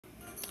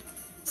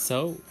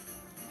So,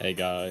 hey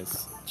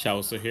guys,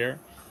 Chowser here,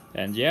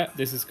 and yeah,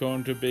 this is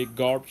going to be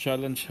Garp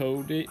Challenge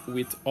Hody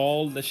with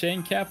all the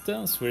chain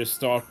captains. We're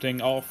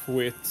starting off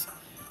with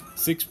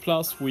 6+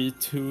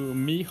 V2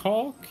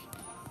 Mihawk,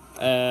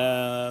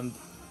 and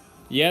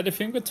yeah, the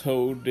thing with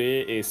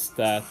Hody is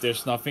that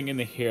there's nothing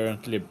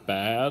inherently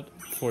bad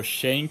for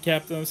chain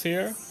captains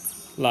here.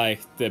 Like,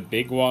 the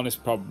big one is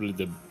probably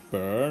the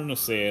burn,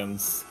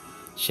 since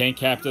chain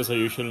captains are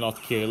usually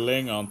not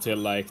killing until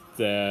like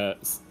the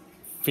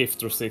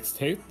 5th or 6th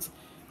hit.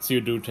 So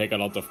you do take a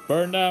lot of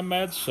burn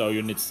damage, so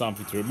you need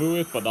something to remove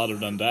it, but other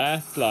than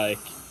that, like,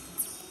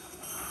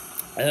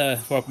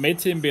 what made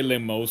team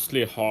building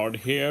mostly hard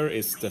here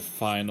is the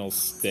final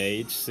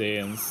stage,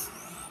 since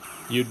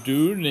you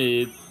do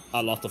need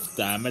a lot of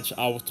damage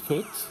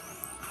output,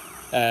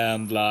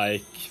 and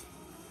like,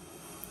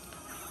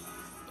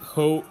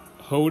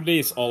 Hody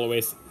is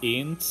always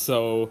int,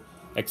 so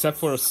except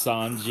for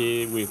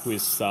Sanji who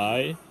is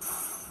Sai,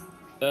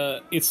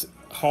 it's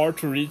hard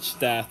to reach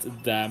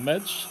that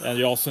damage, and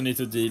you also need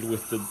to deal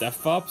with the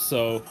death up,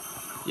 so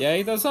yeah,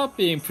 it ends up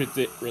being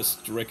pretty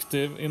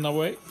restrictive in a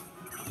way.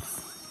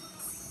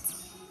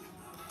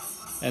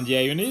 And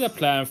yeah, you need a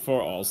plan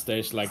for all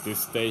stages, like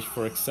this stage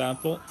for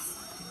example.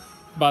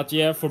 But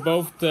yeah, for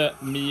both the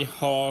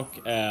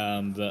Mihawk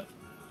and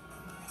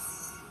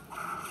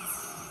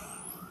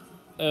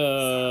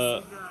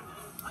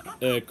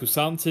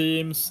Kuzan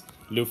teams,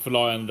 Luffy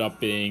ended up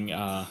being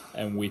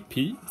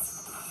MVP.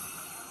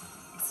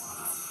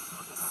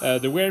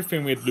 The weird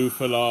thing with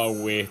Luffy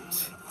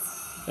with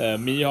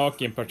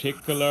Mihawk in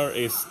particular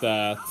is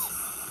that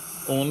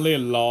only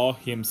Law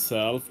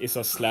himself is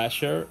a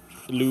slasher,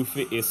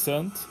 Luffy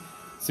isn't.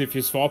 So if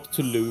you swap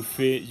to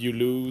Luffy, you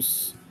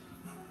lose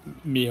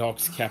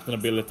Mihawk's captain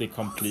ability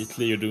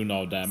completely, you do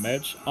no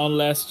damage.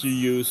 Unless you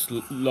use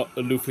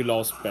Luffy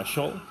Law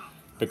special,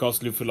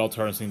 because Luffy Law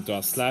turns into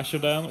a slasher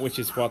then, which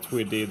is what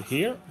we did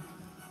here.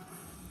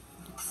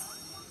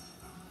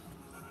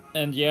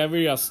 And yeah,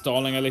 we are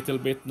stalling a little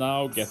bit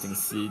now, getting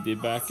CD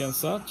back and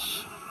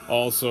such.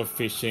 Also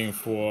fishing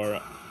for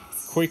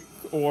quick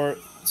or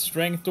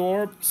strength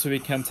orb, so we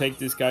can take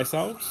these guys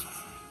out.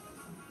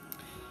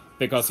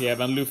 Because yeah,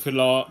 when Luffy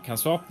Law can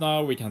swap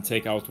now, we can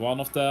take out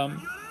one of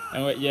them.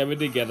 And yeah, we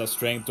did get a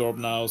strength orb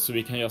now, so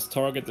we can just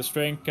target the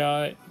strength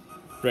guy,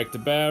 break the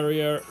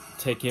barrier,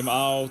 take him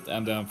out,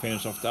 and then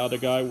finish off the other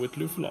guy with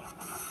Luffy Law.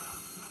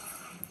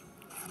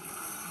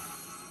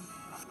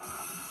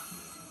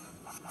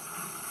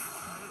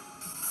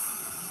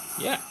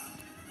 Yeah,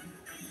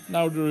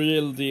 now the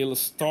real deal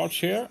starts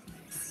here.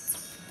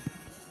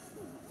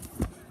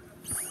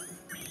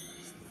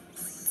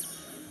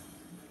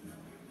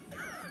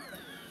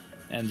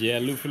 And yeah,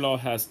 Luffy Law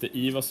has the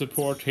EVA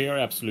support here,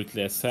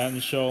 absolutely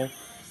essential.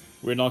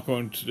 We're not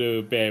going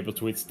to be able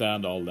to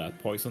withstand all that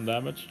poison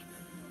damage.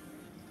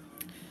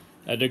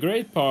 The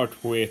great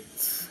part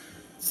with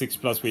 6+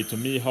 V2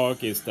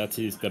 Mihawk is that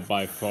he's the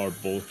by far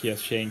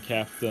bulkiest chain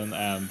captain,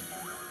 and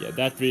yeah,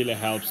 that really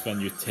helps when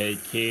you take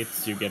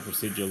hits, you get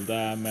residual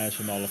damage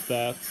and all of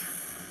that.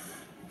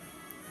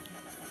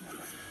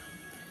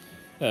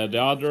 The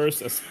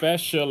others,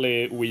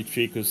 especially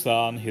V3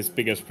 Kuzan, his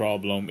biggest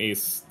problem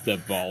is the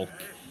bulk.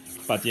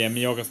 But yeah,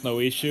 Mihawk has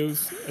no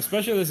issues,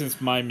 especially since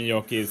my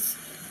Mihawk is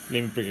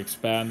Limit Break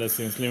Expanded.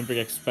 Since Limit Break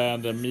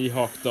Expanded,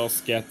 Mihawk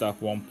does get up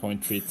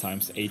 1.3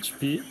 times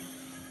HP.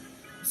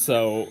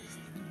 So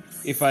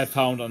if I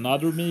found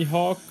another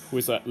Mihawk who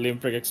is a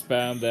Limit Break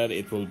Expanded,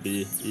 it will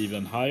be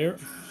even higher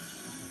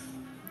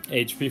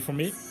HP for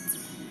me.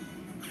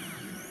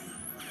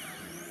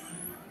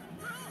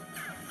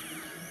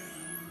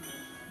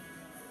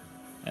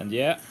 And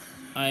yeah,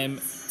 I'm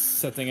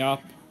setting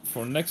up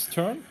for next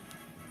turn.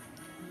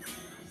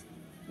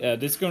 Yeah,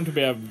 this is going to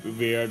be a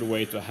weird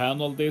way to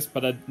handle this,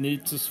 but I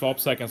need to swap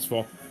so I can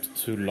swap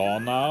to Law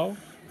now,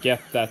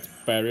 get that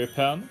barrier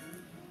pen.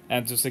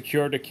 And to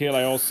secure the kill,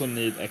 I also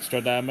need extra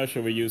damage,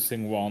 so we're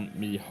using one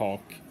Mihawk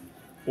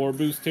ore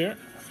boost here.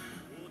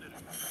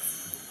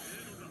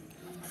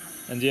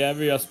 And yeah,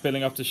 we are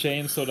spilling up the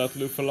chain so that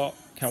Luffy Law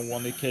can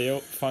 1-hit KO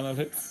final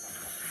hit.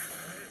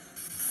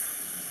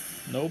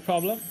 No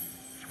problem.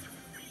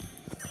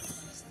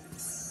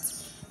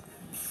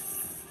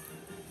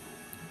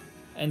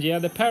 And yeah,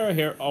 the para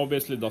here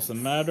obviously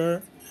doesn't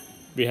matter.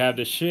 We have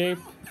the ship,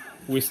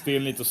 we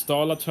still need to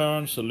stall a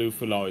turn, so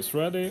Luffy Law is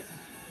ready.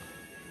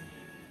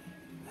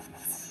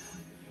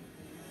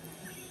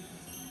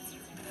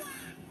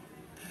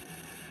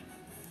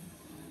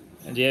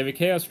 And yeah, we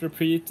chaos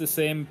repeat the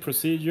same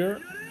procedure.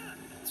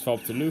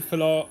 Swap to Luffy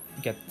Law,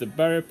 get the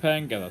barrier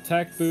pen, get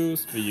attack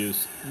boost, we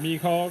use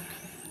Mihawk,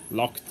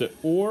 lock the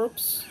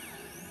orbs.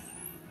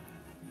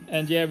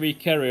 And yeah, we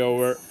carry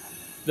over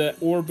the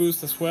ore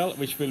boost as well,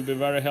 which will be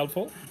very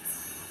helpful.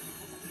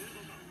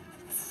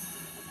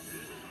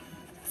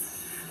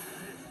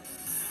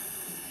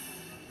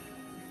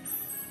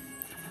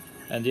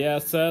 And yeah,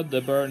 as said, the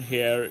burn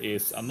here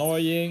is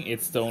annoying.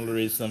 It's the only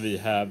reason we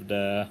have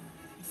the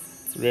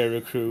rare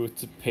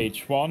recruit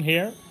page 1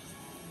 here.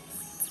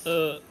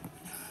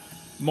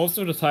 most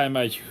of the time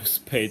I use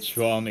page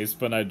 1 is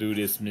when I do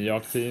these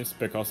Mihawk teams,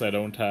 because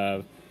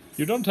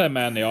you don't have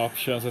many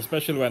options,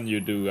 especially when you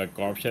do a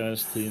Garp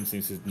Challenge team,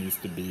 since it needs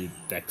to be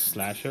dex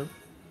slasher.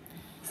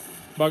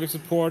 Buggy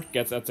support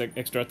gets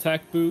extra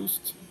attack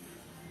boost.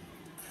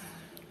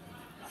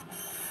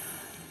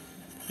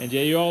 And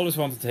yeah, you always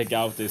want to take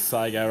out this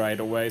side guy right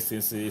away,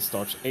 since he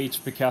starts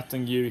HP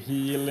cutting you,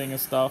 healing and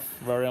stuff.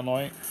 Very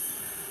annoying.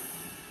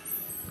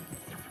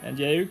 And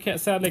yeah, you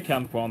sadly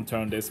can't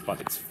one-turn this,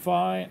 but it's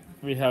fine.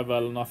 We have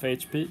well enough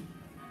HP.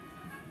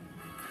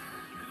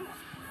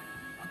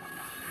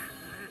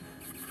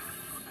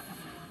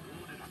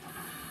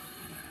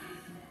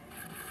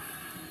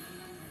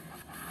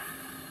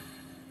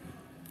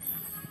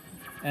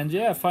 And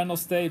yeah, final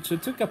stage.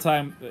 It took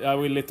a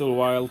little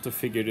while to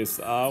figure this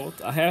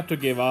out. I had to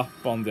give up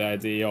on the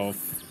idea of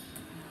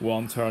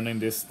one-turning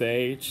this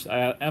stage.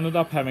 I ended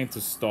up having to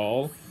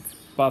stall.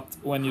 But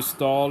when you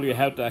stall, you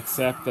have to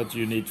accept that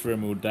you need to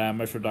remove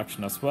damage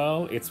reduction as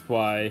well. It's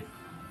why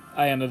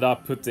I ended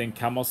up putting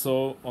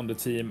Kamaso on the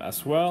team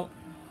as well.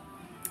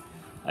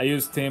 I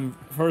used him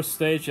first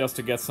stage just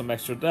to get some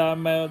extra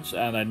damage,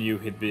 and I knew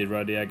he'd be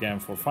ready again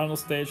for final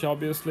stage,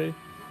 obviously.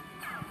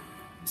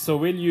 So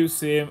we'll use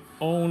him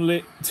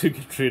only to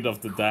get rid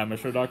of the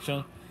damage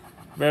reduction.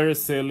 Very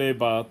silly,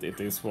 but it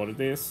is what it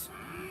is.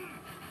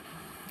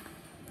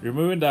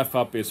 Removing death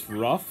up is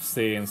rough,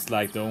 since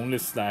like the only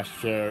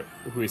slasher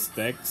who is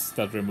dex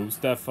that removes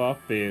death up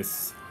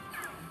is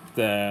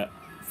the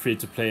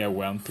free-to-play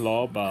event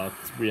law, but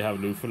we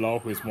have Luffy law,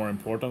 who is more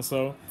important,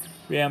 so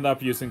we end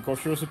up using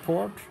Koshiro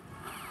support.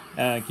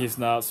 And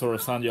Kizuna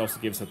Sanji also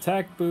gives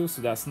attack boost,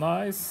 so that's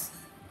nice.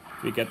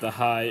 We get the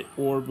high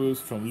ore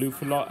boost from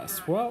Luffy law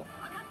as well.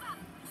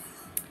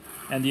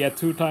 And yeah,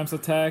 2 times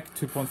attack,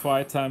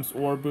 2.5 times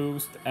ore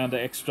boost, and the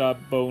extra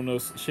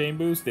bonus chain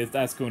boost.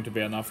 That's going to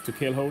be enough to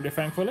kill Hody,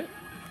 thankfully.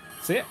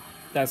 So yeah,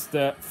 that's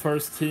the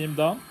first team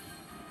done.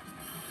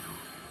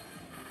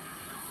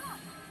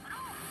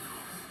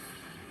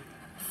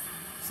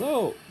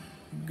 So,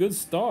 good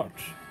start.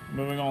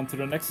 Moving on to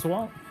the next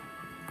one.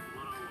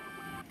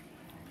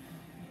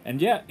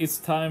 And yeah, it's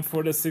time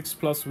for the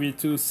 6+V2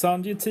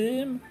 Sanji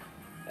team.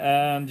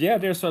 And yeah,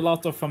 there's a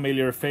lot of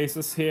familiar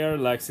faces here,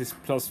 like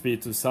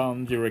 6+V2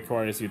 Sanji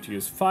requires you to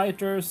use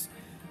fighters,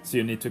 so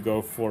you need to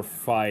go for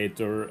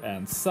fighter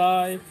and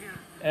Sai,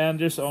 and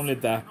there's only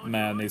that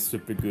many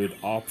super good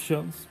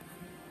options.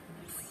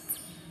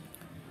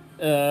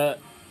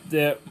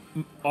 The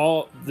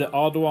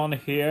odd one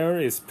here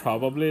is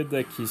probably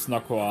the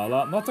Kizuna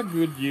Koala. Not a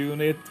good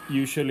unit,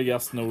 usually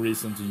just no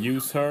reason to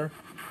use her.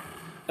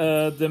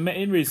 The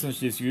main reason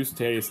she's used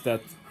here is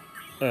that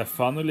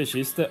funnily,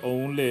 she's the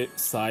only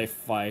Psy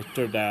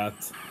fighter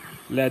that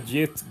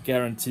legit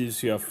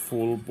guarantees you a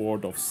full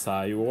board of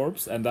Psy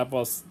orbs, and that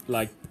was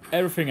like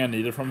everything I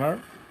needed from her.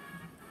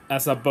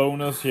 As a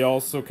bonus, she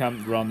also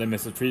can run the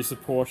Mr. 3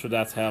 support, so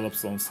that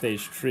helps on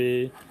stage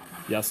 3,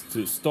 just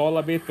to stall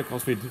a bit,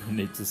 because we do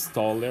need to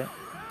stall there.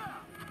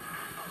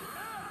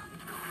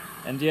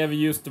 And yeah, we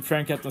used the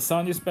Frank and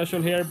Sanji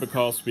special here,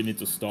 because we need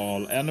to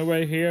stall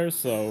anyway here,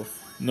 so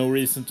no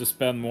reason to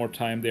spend more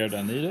time there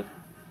than needed.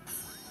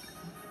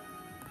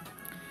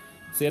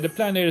 So yeah, the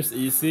plan here is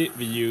easy.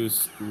 We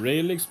use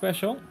Rayleigh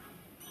special.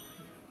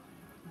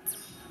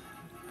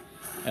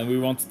 And we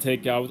want to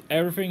take out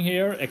everything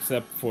here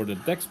except for the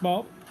Dex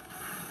mob.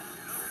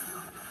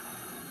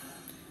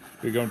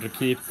 We're going to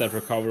keep that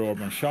recovery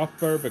orb on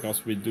Chopper,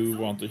 because we do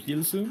want to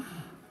heal soon.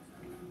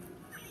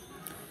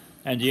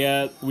 And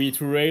yeah, V2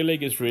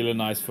 Rayleigh is really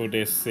nice for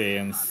this,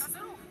 since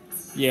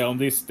yeah, on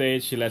this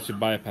stage he lets you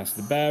bypass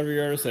the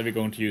barriers, and we're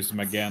going to use him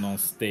again on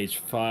stage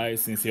 5,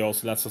 since he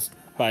also lets us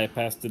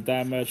bypass the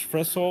damage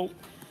threshold,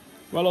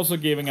 while also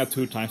giving a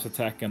 2 times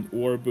attack and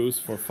ore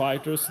boost for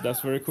fighters.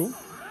 That's very cool.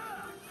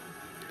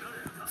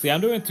 See,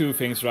 I'm doing 2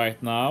 things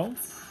right now.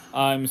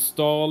 I'm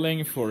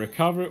stalling for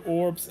recovery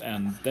orbs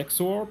and dex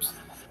orbs,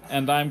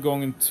 and I'm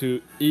going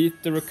to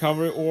eat the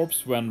recovery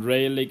orbs when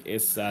Rayleigh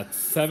is at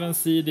 7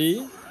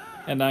 CD,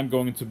 and I'm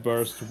going to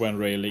burst when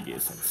Rayleigh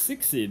is at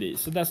 6 CD,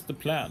 so that's the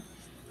plan.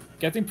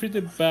 Getting pretty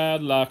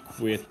bad luck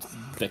with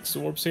dex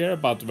orbs here,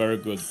 but very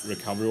good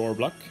recovery orb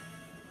luck.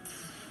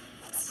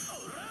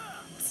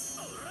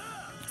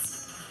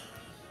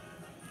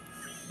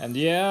 And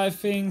yeah, I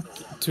think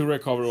 2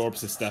 recovery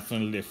orbs is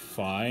definitely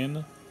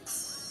fine,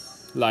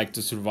 like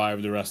to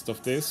survive the rest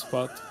of this,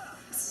 but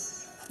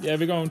yeah,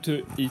 we're going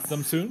to eat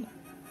them soon.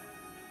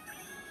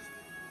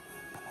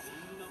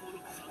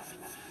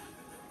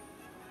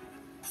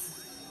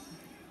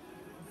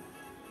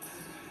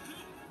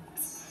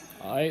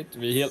 Alright,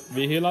 we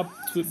heal up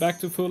back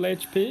to full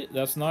HP,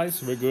 that's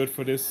nice, we're good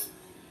for this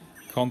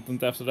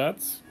content after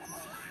that.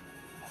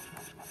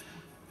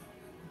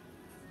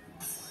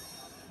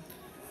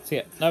 So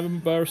yeah, now we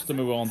burst and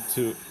move on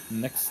to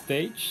next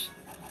stage.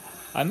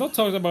 I'm not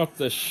talking about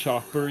the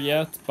Chopper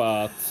yet,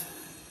 but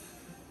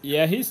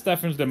yeah, he's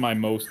definitely my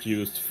most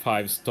used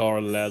 5-star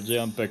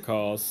legend,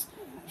 because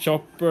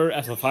Chopper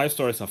as a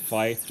 5-star is a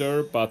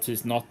fighter, but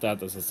he's not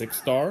that as a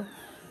 6-star.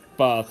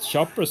 But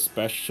Chopper's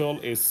special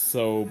is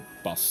so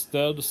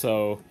busted,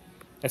 so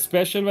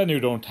especially when you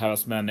don't have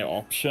as many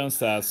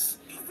options as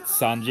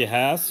Sanji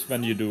has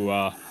when you do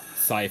a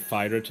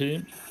Sci-Fighter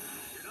team.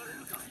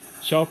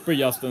 Chopper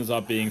just ends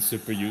up being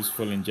super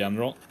useful in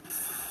general.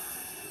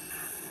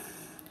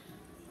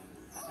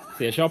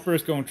 The Chopper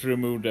is going to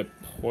remove the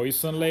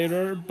poison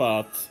later,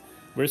 but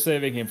we're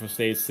saving him for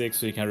stage 6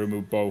 so he can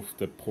remove both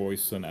the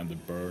poison and the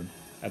burn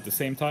at the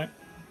same time.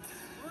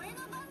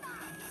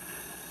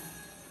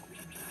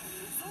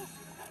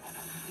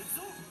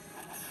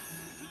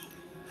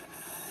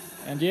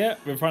 And yeah,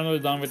 we're finally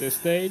done with this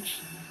stage.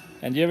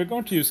 And yeah, we're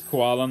going to use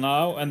Koala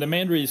now, and the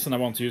main reason I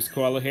want to use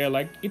Koala here,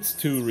 like, it's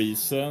 2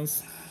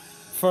 reasons.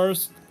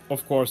 First,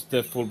 of course,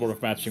 the full board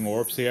of matching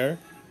orbs here.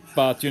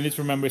 But you need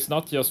to remember it's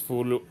not just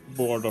full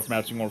board of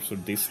matching orbs for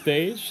this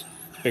stage,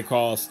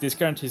 because this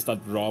guarantees that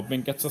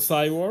Robin gets a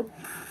Psy Orb.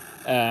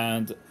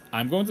 And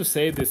I'm going to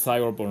save this Psy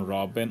Orb on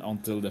Robin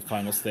until the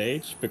final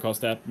stage, because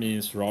that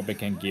means Robin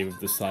can give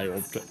the Psy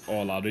Orb to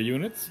all other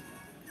units.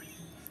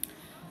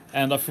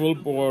 And a full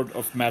board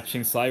of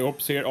matching Psy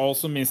Orbs here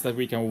also means that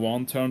we can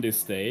one-turn this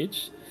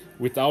stage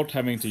without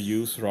having to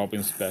use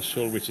Robin's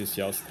special, which is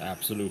just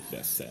absolutely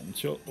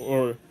essential.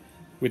 Or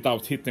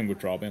without hitting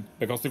with Robin,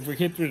 because if we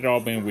hit with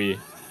Robin we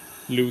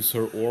lose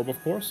her orb,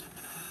 of course.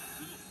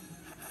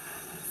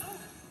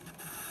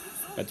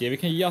 But yeah, we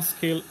can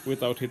just kill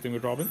without hitting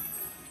with Robin.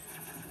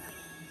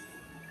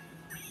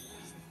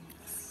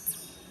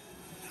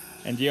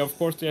 And yeah, of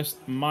course there's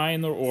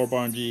minor orb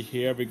RNG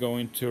here. We're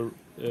going to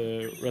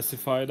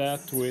rectify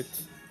that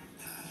with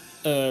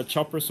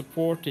Chopper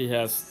support. He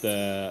has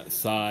the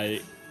Psy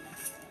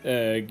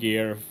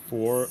gear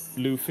for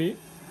Luffy.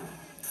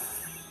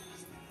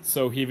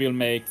 So he will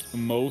make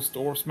most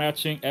orbs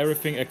matching,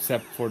 everything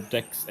except for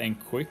Dex and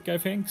Quick, I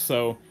think.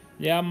 So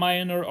yeah,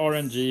 minor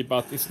RNG,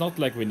 but it's not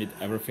like we need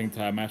everything to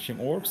have matching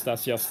orbs.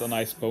 That's just a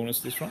nice bonus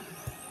this run.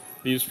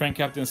 We use Friend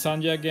Captain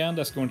Sanji again.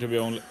 That's going to be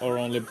our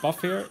only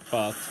buff here,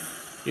 but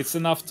it's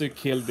enough to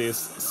kill this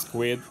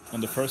squid on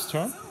the first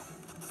turn.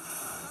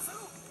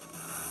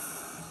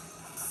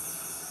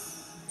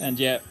 And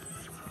yeah,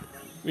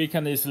 we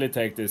can easily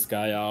take this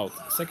guy out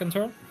second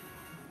turn.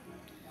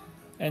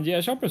 And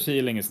yeah, Chopper's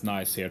healing is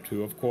nice here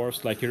too, of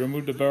course. Like, he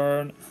removed the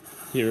burn,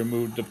 he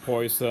removed the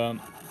poison,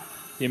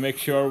 he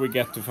makes sure we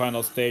get to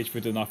final stage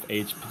with enough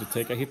HP to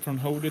take a hit from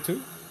Hody too.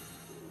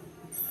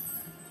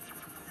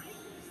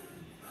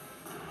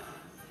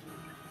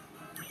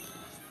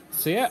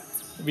 So yeah,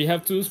 we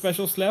have 2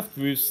 specials left.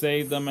 We've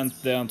saved them in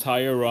the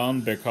entire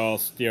run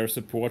because their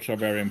supports are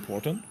very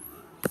important.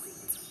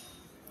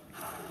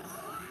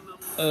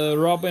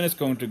 Robin is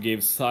going to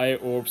give Psy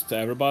Orbs to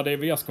everybody.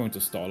 We're just going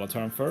to stall a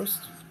turn first.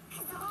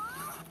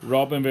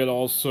 Robin will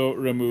also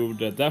remove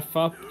the Death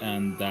Up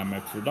and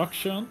damage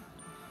reduction.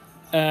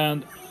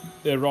 And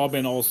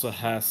Robin also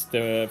has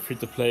the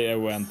free-to-play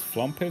event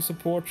Flumpay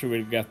support, so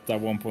we'll get the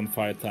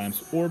 1.5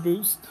 times Orb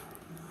boost.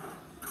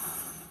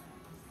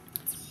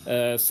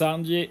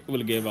 Sanji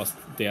will give us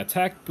the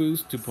attack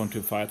boost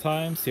 2.25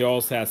 times. He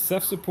also has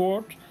Self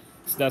support,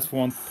 so that's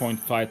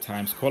 1.5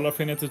 times color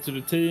affinity to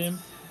the team.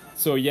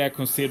 So yeah,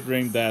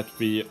 considering that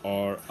we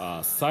are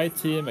a side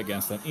team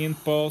against an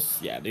int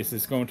boss, yeah, this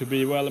is going to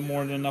be well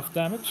more than enough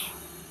damage.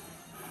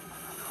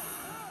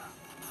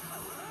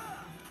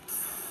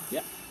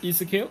 Yeah,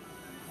 easy kill.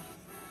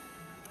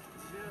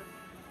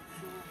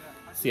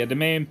 So yeah, the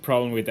main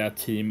problem with that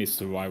team is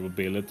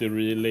survivability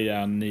really,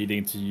 and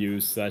needing to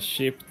use a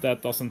ship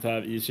that doesn't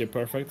have easy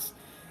perfects.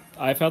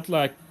 I felt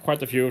like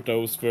quite a few of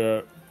those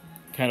were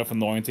kind of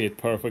annoying to hit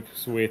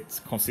perfects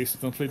with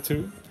consistently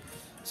too.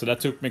 So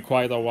that took me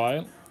quite a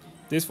while.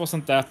 This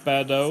wasn't that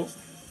bad though.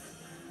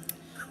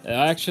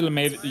 I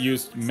actually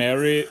used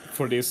Mary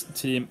for this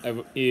team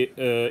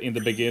in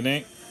the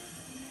beginning.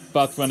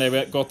 But when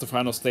I got to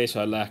final stage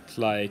I lacked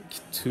like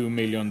 2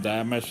 million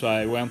damage, so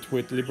I went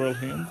with Liberal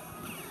Hind.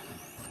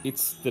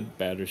 It's the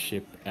better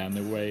ship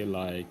anyway,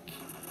 like,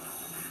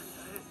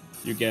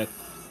 you get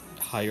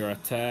higher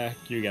attack,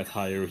 you get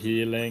higher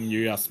healing,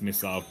 you just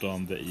miss out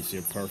on the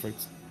easier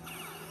perfects.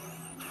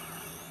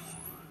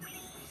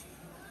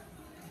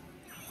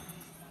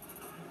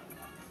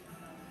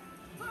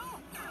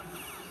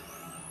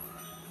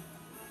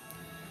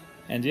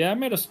 And yeah, I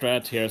made a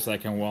strat here so I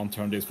can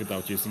one-turn this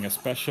without using a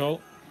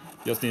special.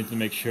 Just need to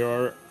make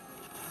sure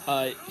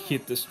I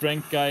hit the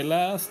strength guy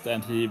last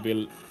and he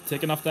will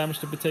take enough damage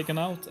to be taken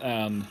out,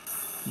 and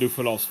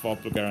Luffy lost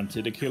swap will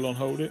guarantee the kill on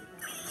Hody.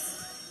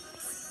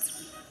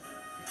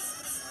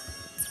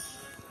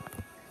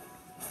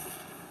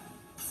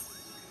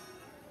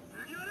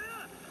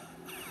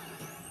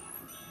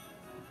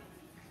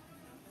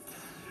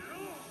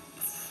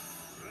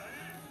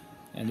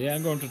 And yeah,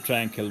 I'm going to try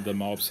and kill the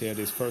mobs here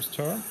this first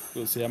turn.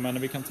 We'll see how many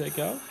we can take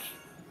out.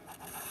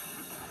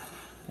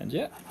 And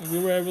yeah, we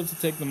were able to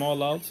take them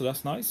all out, so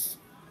that's nice.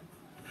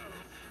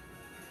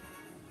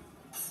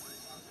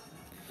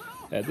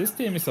 This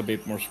team is a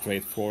bit more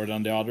straightforward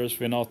than the others.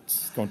 We're not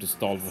going to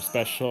stall for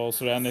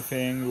specials or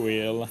anything.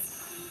 We're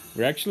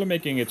actually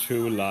making it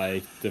through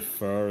like the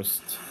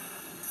first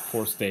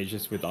 4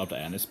 stages without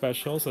any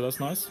special, so that's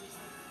nice.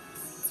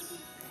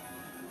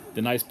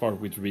 The nice part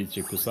with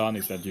GC Kuzan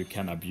is that you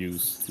can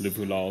abuse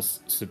Lufula's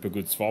super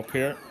good swap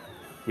here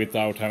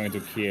without having to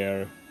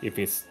care if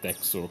it's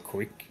dex or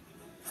quick.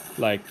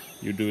 Like,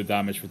 you do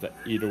damage with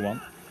either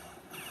one.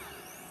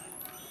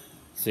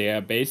 So yeah,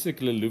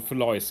 basically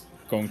Lufula is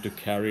going to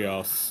carry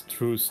us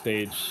through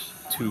stage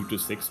 2 to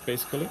 6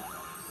 basically.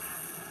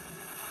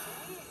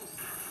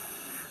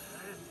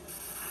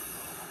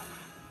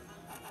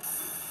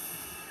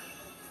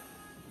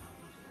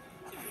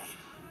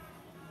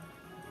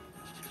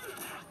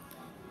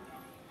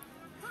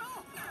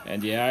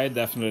 And yeah, I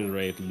definitely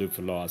rate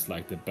Lufula as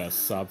like the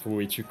best sub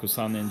for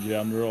Ichikusan in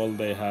general.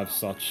 They have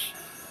such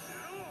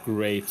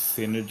great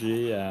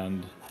synergy,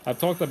 and I've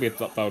talked a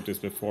bit about this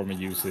before, me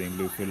using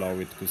Lufula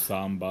with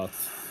Kuzan, but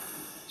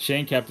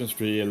Shane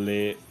Captains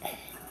really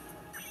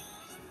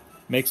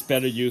makes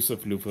better use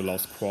of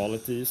Lufula's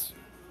qualities.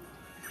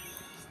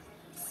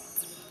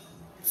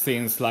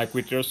 Since like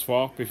with your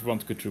swap, if you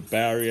want to go through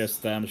barriers,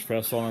 damage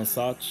threshold and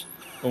such,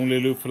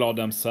 only Lufula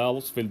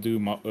themselves will do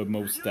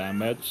most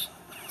damage.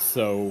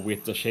 So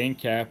with the chain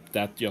cap,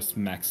 that just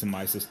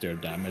maximizes their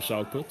damage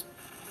output.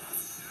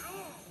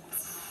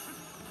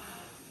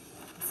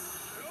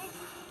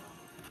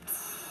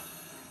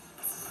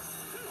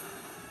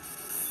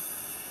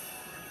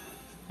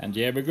 And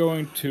yeah, we're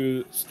going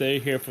to stay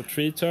here for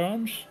 3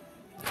 turns.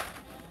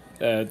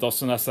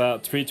 Dawson has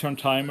a 3-turn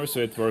timer, so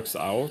it works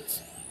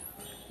out.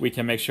 We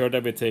can make sure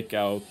that we take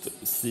out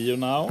Zio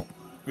now.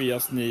 We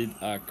just need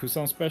a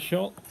Kuzan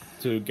special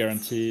to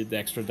guarantee the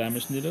extra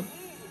damage needed.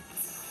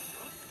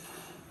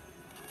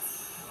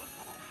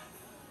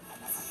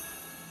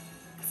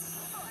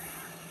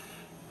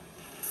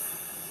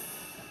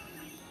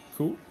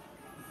 Cool.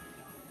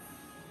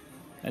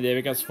 And yeah,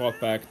 we can swap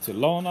back to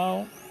Law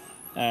now.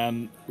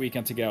 And we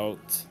can take out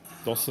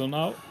Dawson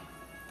now.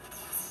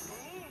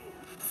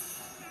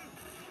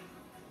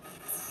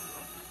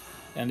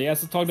 And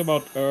as I talked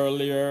about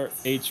earlier,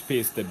 HP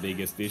is the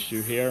biggest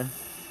issue here.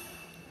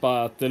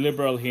 But the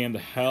Liberal Hint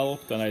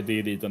helped, and I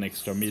did eat an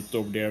extra meat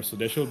dog there, so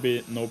there should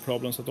be no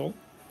problems at all.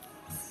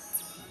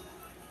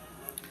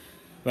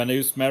 When I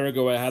used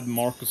Marigo, I had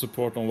Marco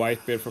support on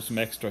Whitebeard for some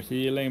extra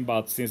healing,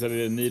 but since I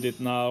didn't need it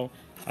now,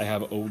 I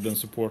have Odin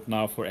support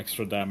now for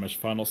extra damage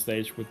final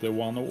stage with the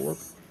 1 orb.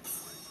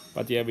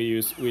 But yeah, we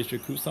use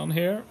GC Kuzan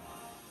here,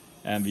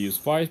 and we use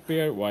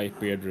Whitebeard.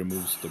 Whitebeard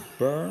removes the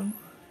burn.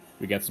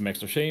 We get some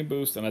extra chain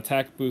boost and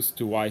attack boost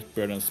to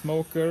Whitebeard and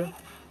Smoker.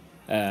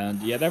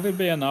 And yeah, that will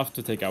be enough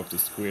to take out the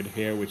squid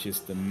here, which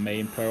is the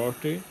main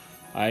priority.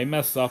 I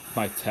messed up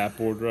my tap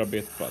order a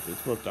bit, but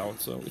it worked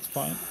out, so it's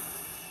fine.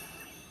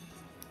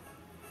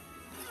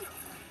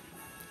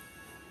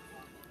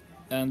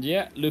 And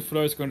yeah,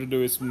 Lufula is going to do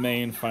his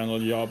main final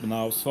job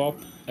now. Swap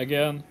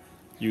again,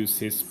 use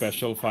his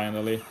special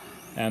finally,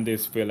 and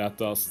this will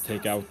let us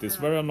take out this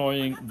very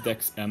annoying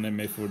dex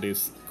enemy for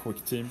this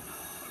quick team.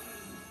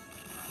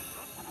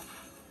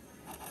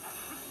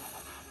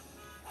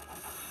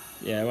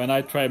 Yeah, when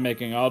I try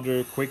making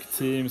other quick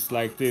teams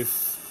like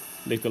this,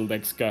 little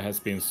dex guy has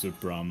been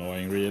super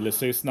annoying really,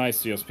 so it's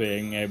nice just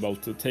being able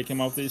to take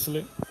him out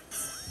easily.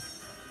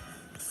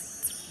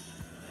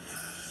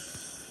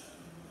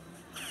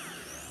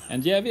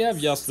 And yeah, we have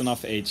just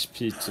enough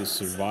HP to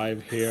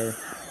survive here.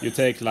 You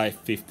take like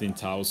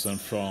 15,000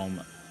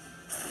 from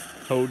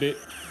Hody,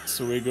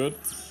 so we're good.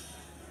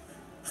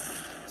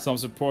 Some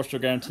support to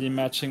guarantee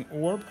matching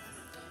orb.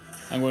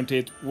 I'm going to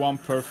hit 1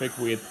 perfect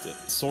with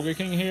Soga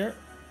King here.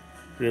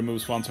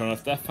 Removes 1 turn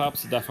of Death Hop,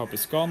 so Death Hop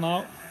is gone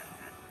now.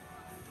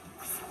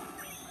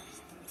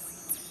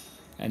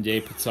 And Jay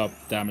puts up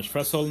damage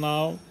threshold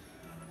now.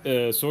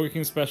 Soga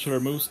King special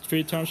removes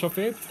 3 turns of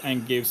it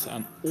and gives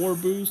an ore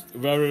boost,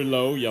 very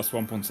low, just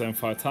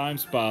 1.75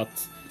 times, but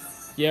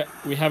yeah,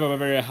 we have a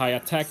very high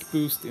attack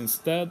boost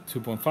instead,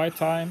 2.5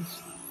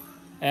 times.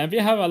 And we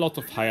have a lot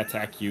of high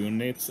attack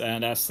units,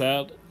 and as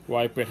said,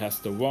 Whitebeard has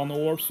the 1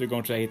 orb, so we're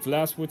going to hit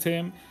last with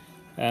him,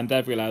 and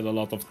that will add a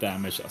lot of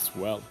damage as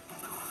well.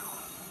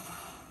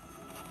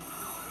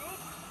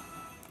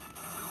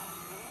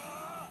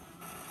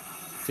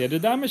 So yeah, the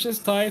damage is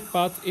tight,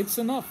 but it's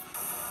enough.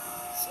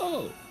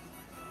 So,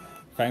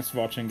 thanks for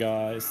watching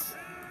guys,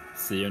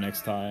 see you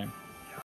next time.